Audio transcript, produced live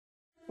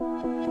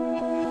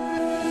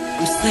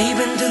I'm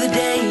sleeping through the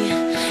day,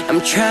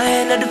 I'm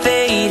trying not to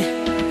fade,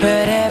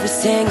 but every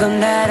single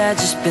night I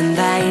just been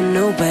lying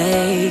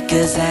awake.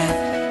 Cause I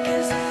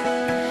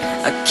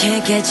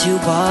can't get you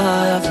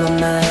off my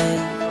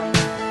mind.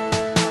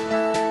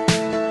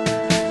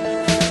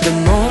 The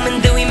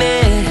moment that we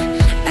met,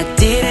 I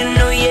didn't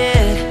know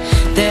yet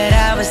that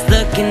I was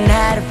looking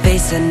at a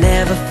face I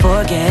never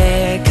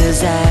forget.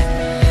 Cause I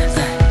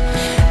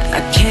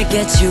can't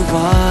get you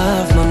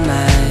off my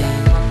mind.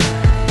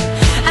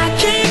 I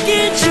can't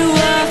get you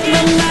off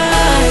my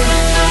mind.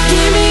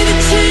 Give me the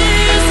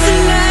chance to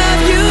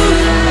love you.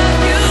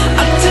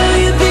 I'll tell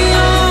you the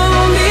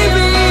only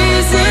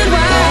reason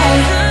why.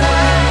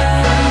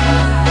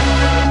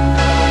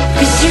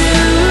 Cause you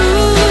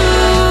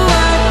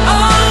are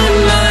on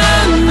my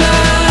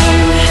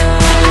mind.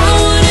 I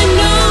wanna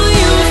know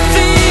you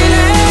feel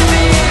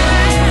it.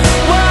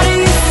 What do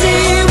you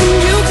see when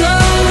you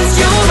close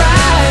your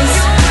eyes?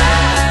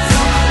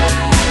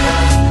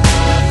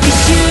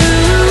 Cause you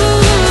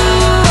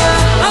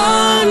are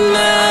on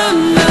my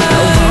mind.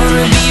 I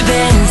wanna be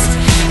best,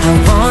 I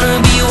wanna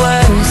be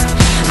worst,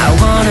 I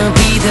wanna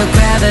be the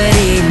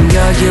gravity in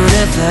your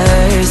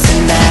universe.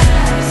 And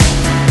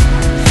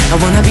I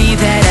wanna be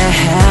there to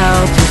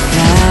help you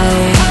fly.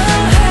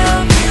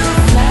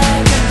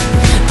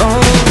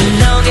 Oh, the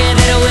longer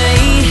that I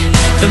wait,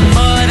 the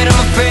more that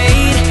I'm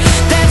afraid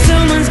that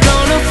someone's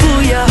gonna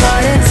fool your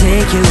heart and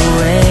take you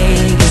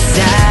away. Cause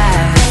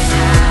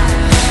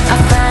I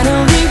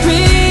finally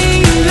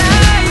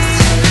realized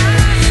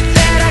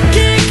that I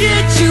can't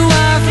get you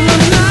off my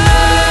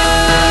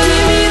mind.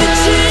 Give me the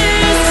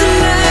chance to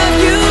love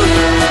you.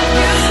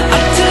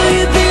 I'll tell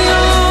you the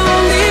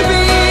only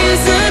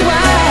reason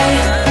why.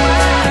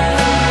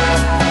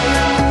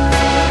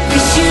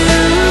 Cause you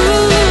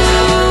are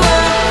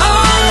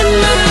on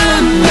my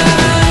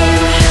mind.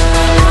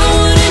 I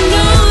wanna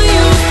know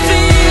you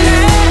feel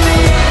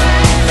it.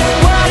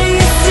 What do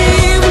you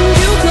see when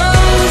you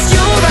close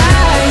your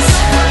eyes?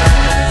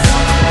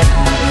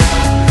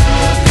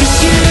 Cause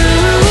you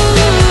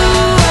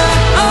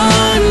are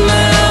on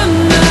my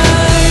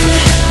mind.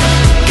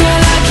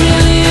 Girl, I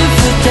can't live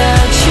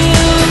without you.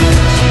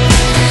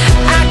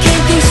 I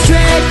can't think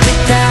straight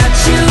without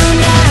you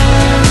now.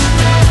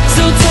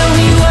 So tell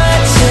me,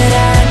 what should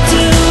I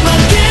do? I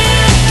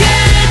can't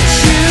get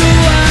you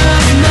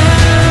off my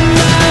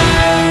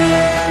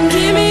mind.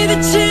 Give me the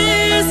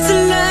chance to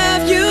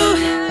love you.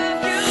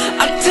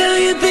 I'll tell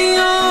you the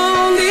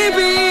only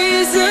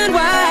reason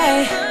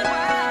why.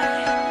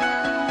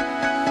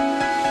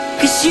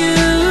 Cause you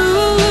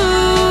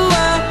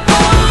are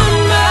on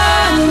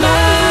my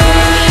mind.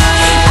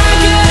 I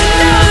gotta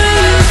know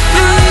you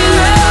feel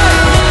it.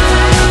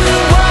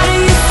 What do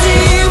you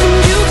see when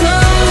you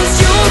close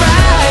your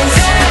eyes?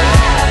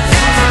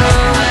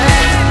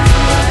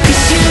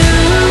 Cause you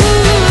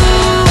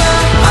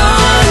are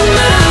on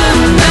my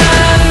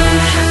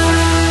mind.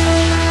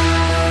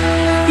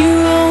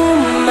 You're on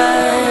my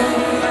mind.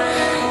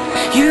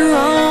 You're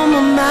on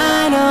my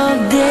mind all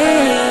day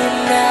and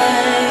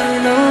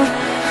night. Oh.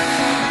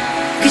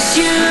 Cause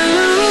you